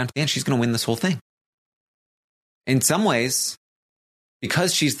all the way down to the end. She's going to win this whole thing. In some ways,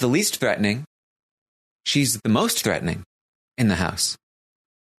 because she's the least threatening, she's the most threatening in the house.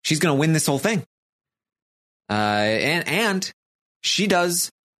 She's going to win this whole thing. And she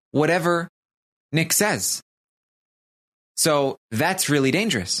does whatever Nick says. So that's really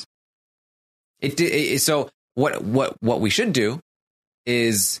dangerous. So what we should do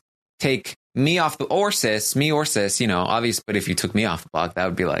is take me off the, or sis, you know, obvious. But if you took me off the block, that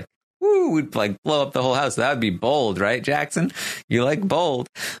would be like, woo, we'd like blow up the whole house. That would be bold, right, Jackson? You like bold.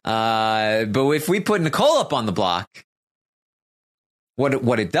 But if we put Nicole up on the block,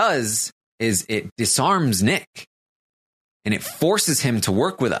 what it does is it disarms Nick and it forces him to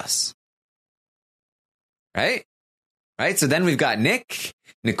work with us. Right? So then we've got Nick.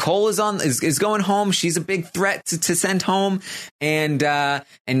 Nicole is going home. She's a big threat to send home. And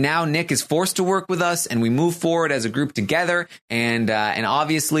now Nick is forced to work with us, and we move forward as a group together. And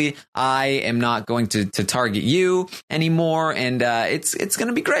obviously I am not going to target you anymore. And it's going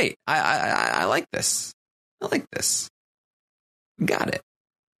to be great. I like this. I like this. Got it.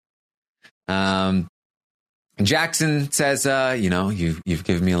 Jackson says, you know, you've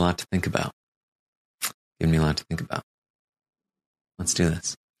given me a lot to think about. Let's do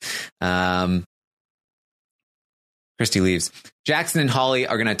this. Christy leaves. Jackson and Holly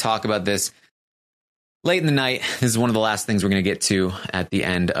are going to talk about this late in the night. This is one of the last things we're going to get to at the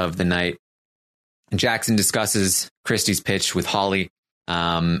end of the night. Jackson discusses Christy's pitch with Holly.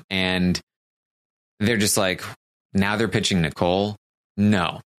 And they're just like, now they're pitching Nicole.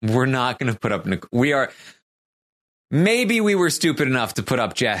 No, we're not going to put up Nicole. Maybe we were stupid enough to put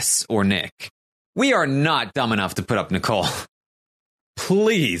up Jess or Nick. We are not dumb enough to put up Nicole.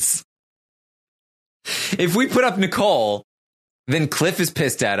 Please. If we put up Nicole, then Cliff is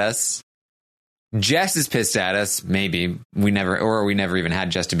pissed at us. Jess is pissed at us. Maybe we never even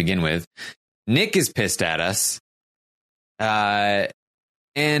had Jess to begin with. Nick is pissed at us. And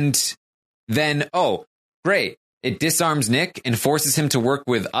then, oh, great. It disarms Nick and forces him to work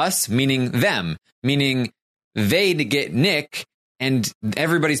with us, meaning them, meaning they get Nick, and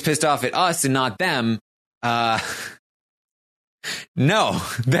everybody's pissed off at us and not them. No,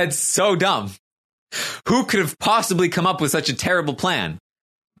 that's so dumb. Who could have possibly come up with such a terrible plan?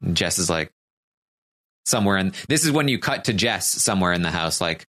 Jess is like, somewhere in, this is when you cut to Jess somewhere in the house,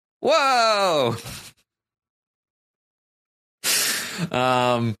 like, whoa.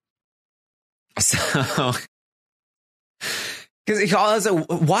 So, because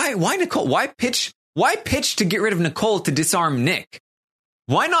why Nicole? Why pitch to get rid of Nicole to disarm Nick?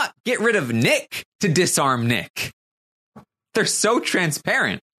 Why not get rid of Nick to disarm Nick? They're so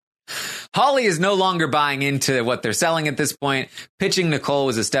transparent. Holly is no longer buying into what they're selling at this point. Pitching Nicole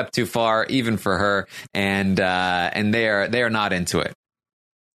was a step too far, even for her, and they are not into it.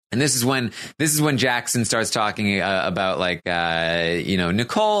 And this is when Jackson starts talking about, like, you know,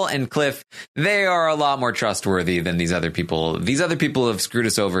 Nicole and Cliff. They are a lot more trustworthy than these other people. These other people have screwed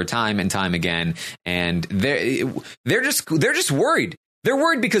us over time and time again, and they're just worried. They're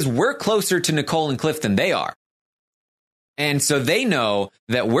worried because we're closer to Nicole and Cliff than they are. And so they know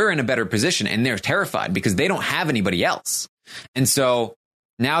that we're in a better position, and they're terrified because they don't have anybody else. And so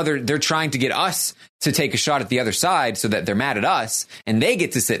now they're trying to get us to take a shot at the other side so that they're mad at us and they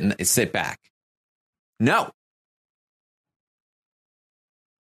get to sit back. No.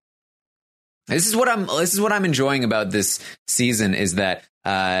 This is what I'm enjoying about this season is that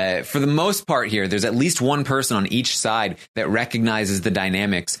for the most part here, there's at least one person on each side that recognizes the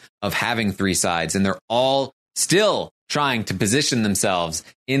dynamics of having three sides, and they're all still trying to position themselves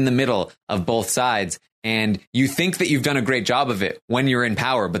in the middle of both sides. And you think that you've done a great job of it when you're in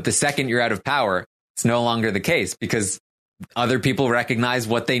power, but the second you're out of power, it's no longer the case because other people recognize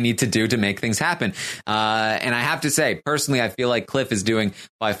what they need to do to make things happen. And I have to say, personally, I feel like Cliff is doing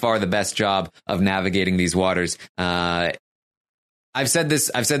by far the best job of navigating these waters. I've said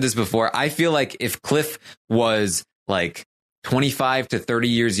this before. I feel like if Cliff was like 25 to 30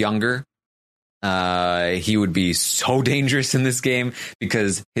 years younger, he would be so dangerous in this game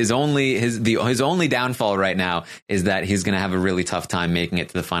because his only downfall right now is that he's going to have a really tough time making it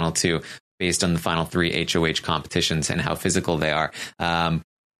to the final two based on the final three HOH competitions and how physical they are.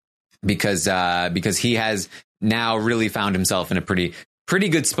 Because he has now really found himself in a pretty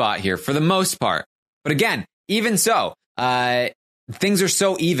good spot here for the most part. But again, even so, things are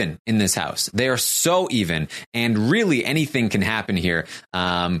so even in this house. They are so even, and really anything can happen here.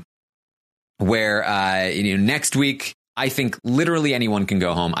 Where next week, I think literally anyone can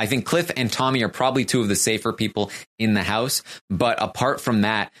go home. I think Cliff and Tommy are probably two of the safer people in the house. But apart from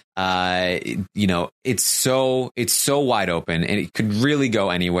that, it's so wide open and it could really go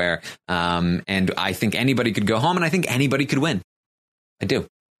anywhere. And I think anybody could go home and I think anybody could win. I do.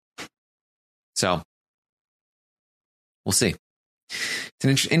 So we'll see.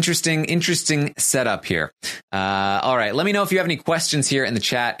 It's an interesting setup here. All right. Let me know if you have any questions here in the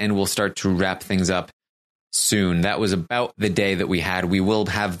chat, and we'll start to wrap things up soon. That was about the day that we had. We will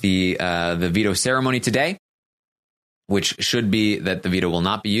have the veto ceremony today, which should be that the veto will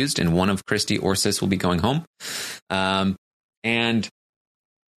not be used, and one of Christy or Sis will be going home. And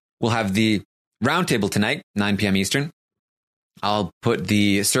we'll have the roundtable tonight, 9 p.m. Eastern. I'll put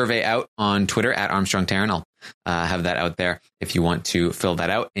the survey out on Twitter at Armstrong Taran. I'll have that out there if you want to fill that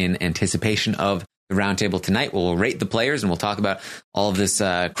out in anticipation of the roundtable tonight. We'll rate the players and we'll talk about all of this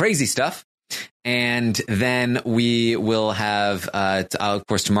crazy stuff. And then we will have, of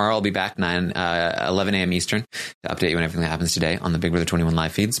course, tomorrow I'll be back 11 a.m. Eastern to update you on everything that happens today on the Big Brother 21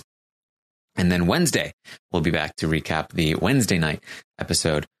 live feeds. And then Wednesday, we'll be back to recap the Wednesday night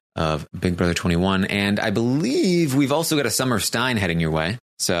episode of Big Brother 21. And I believe we've also got a Summer of Stein heading your way.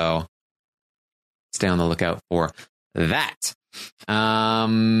 So stay on the lookout for that.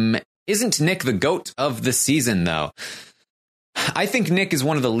 Isn't Nick the GOAT of the season, though? I think Nick is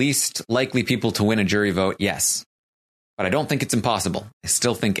one of the least likely people to win a jury vote, yes. But I don't think it's impossible. I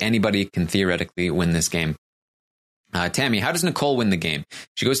still think anybody can theoretically win this game. Tammy, how does Nicole win the game?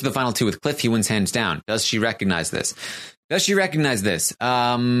 She goes to the final two with Cliff. He wins hands down. Does she recognize this? She hasn't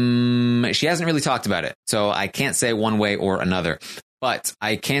really talked about it, so I can't say one way or another. But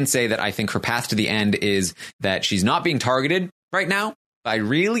I can say that I think her path to the end is that she's not being targeted right now by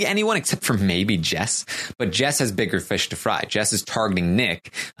really anyone except for maybe Jess. But Jess has bigger fish to fry. Jess is targeting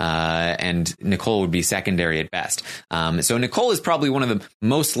Nick, and Nicole would be secondary at best. So Nicole is probably one of the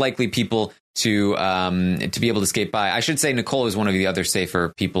most likely people to be able to skate by. I should say Nicole is one of the other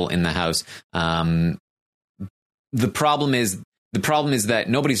safer people in the house. The problem is that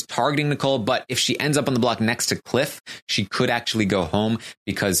nobody's targeting Nicole, but if she ends up on the block next to Cliff, she could actually go home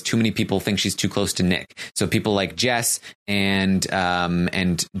because too many people think she's too close to Nick. So people like Jess and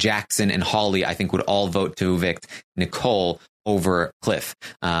Jackson and Holly, I think, would all vote to evict Nicole over Cliff.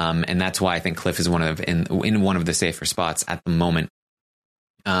 And that's why I think Cliff is in one of the safer spots at the moment.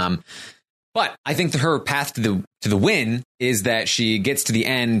 But I think her path to the win is that she gets to the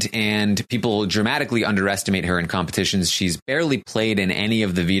end and people dramatically underestimate her in competitions. She's barely played in any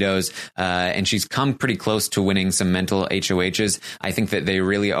of the vetoes, and she's come pretty close to winning some mental HOHs. I think that they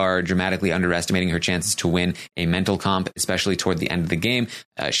really are dramatically underestimating her chances to win a mental comp, especially toward the end of the game.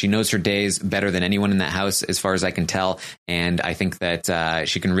 She knows her days better than anyone in that house, as far as I can tell. And I think that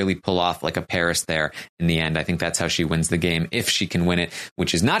she can really pull off like a Paris there in the end. I think that's how she wins the game, if she can win it,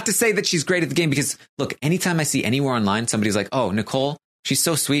 which is not to say that she's great at the game, because look, anytime I see anywhere online somebody's like, oh, Nicole, she's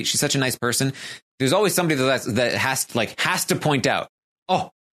so sweet, she's such a nice person, there's always somebody that has to point out, oh,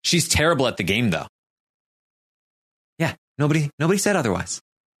 she's terrible at the game though. Yeah, nobody said otherwise.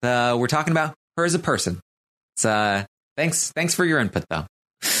 We're talking about her as a person. Thanks for your input though.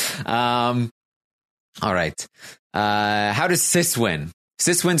 All right. How does Sis win?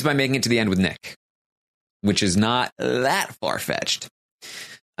 Sis wins by making it to the end with Nick, which is not that far-fetched.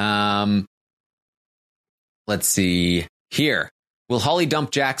 Let's see here. Will Holly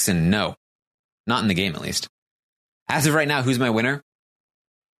dump Jackson? No, not in the game, at least. As of right now, who's my winner?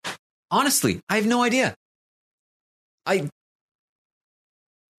 Honestly, I have no idea. I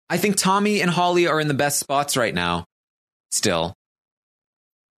think Tommy and Holly are in the best spots right now, still.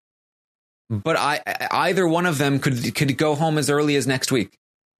 But either one of them could go home as early as next week.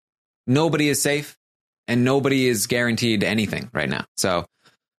 Nobody is safe, and nobody is guaranteed anything right now. So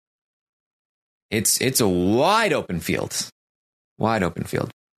it's a wide open field. Wide open field.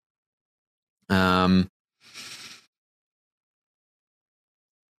 Who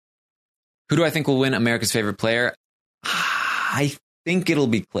do I think will win America's Favorite Player? I think it'll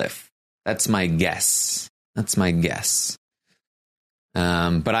be Cliff. That's my guess. But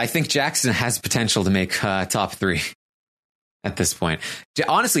I think Jackson has potential to make top 3 at this point.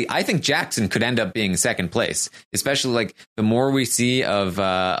 Honestly, I think Jackson could end up being second place, especially like the more we see of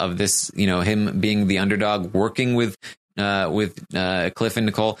this, him being the underdog, working with Cliff and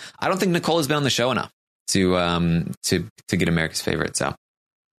Nicole. I don't think Nicole has been on the show enough to get America's Favorite. So,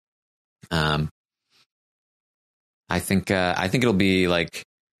 I think it'll be like,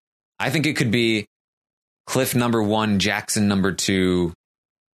 I think it could be Cliff number 1, Jackson number 2,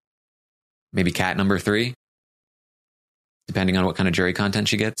 maybe Kat number 3, depending on what kind of jury content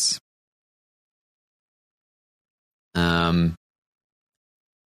she gets.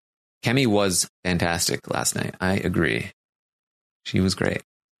 Kemi was fantastic last night. I agree. She was great.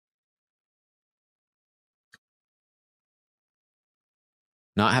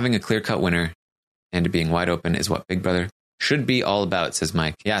 Not having a clear-cut winner and it being wide open is what Big Brother should be all about, says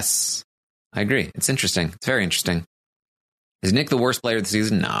Mike. Yes, I agree. It's interesting. It's very interesting. Is Nick the worst player of the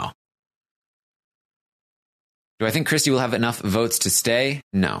season? No. Do I think Christie will have enough votes to stay?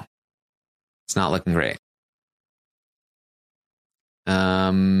 No. It's not looking great.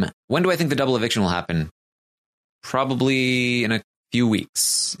 When do I think the double eviction will happen? Probably in a few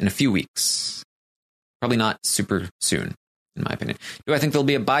weeks. Probably not super soon, in my opinion. Do I think there'll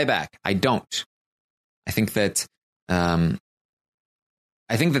be a buyback? I don't. I think that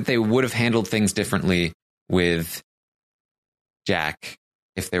they would have handled things differently with Jack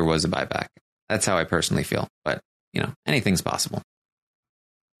if there was a buyback. That's how I personally feel. But, anything's possible.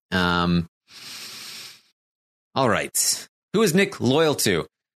 All right. Who is Nick loyal to?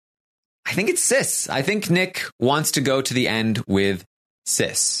 I think it's Sis. I think Nick wants to go to the end with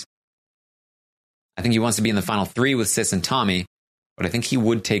Sis. I think he wants to be in the final 3 with Sis and Tommy, but I think he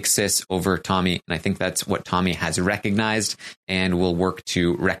would take Sis over Tommy, and I think that's what Tommy has recognized and will work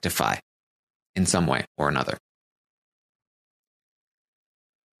to rectify in some way or another.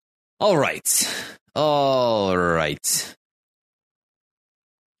 All right.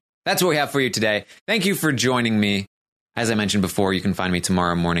 That's what we have for you today. Thank you for joining me. As I mentioned before, you can find me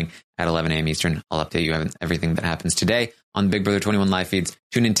tomorrow morning at 11 a.m. Eastern. I'll update you on everything that happens today on Big Brother 21 live feeds.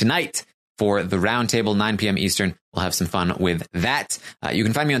 Tune in tonight for the Roundtable, 9 p.m. Eastern. We'll have some fun with that. You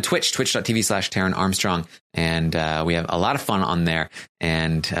can find me on Twitch, twitch.tv/Taran Armstrong. And we have a lot of fun on there.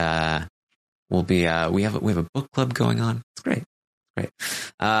 And we have a book club going on. It's great.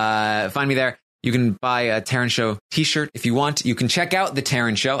 Find me there. You can buy a Taran Show t-shirt if you want. You can check out the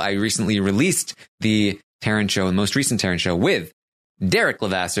Taran Show. I recently released the Taran Show, the most recent Taran Show, with Derek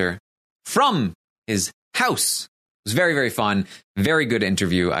Levasseur from his house. It was very, very fun. Very good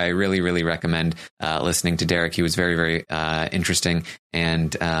interview. I really, really recommend listening to Derek. He was very, very interesting.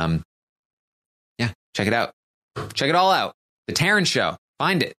 And check it out. Check it all out. The Taran Show.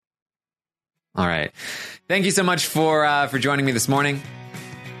 Find it. All right. Thank you so much for joining me this morning.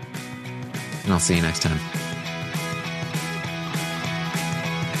 And I'll see you next time.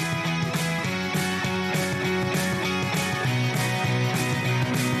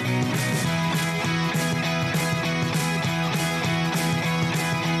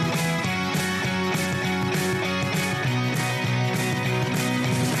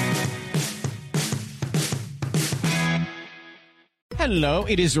 Hello,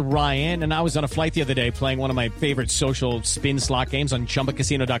 it is Ryan, and I was on a flight the other day playing one of my favorite social spin slot games on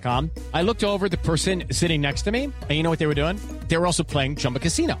ChumbaCasino.com. I looked over at the person sitting next to me, and you know what they were doing? They were also playing Chumba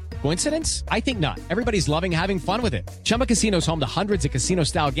Casino. Coincidence? I think not. Everybody's loving having fun with it. Chumba Casino is home to hundreds of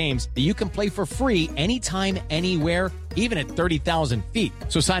casino-style games that you can play for free anytime, anywhere, even at 30,000 feet.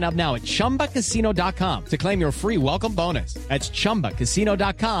 So sign up now at ChumbaCasino.com to claim your free welcome bonus. That's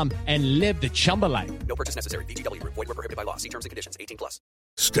ChumbaCasino.com and live the Chumba life. No purchase necessary. VGW. Void where prohibited by law. See terms and conditions. 18+.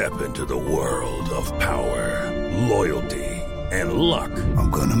 Step into the world of power, loyalty, and luck. I'm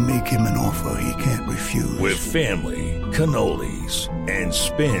gonna make him an offer he can't refuse. With family, cannolis, and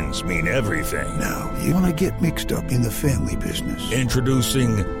spins mean everything. Now, you wanna get mixed up in the family business.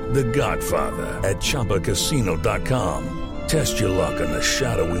 Introducing The Godfather at ChumbaCasino.com. Test your luck in the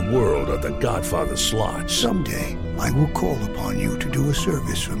shadowy world of The Godfather slot. Someday, I will call upon you to do a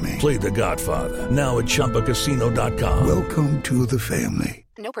service for me. Play The Godfather, now at ChumbaCasino.com. Welcome to the family.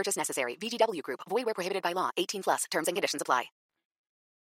 No purchase necessary. VGW Group. Void where prohibited by law. 18+. Terms and conditions apply.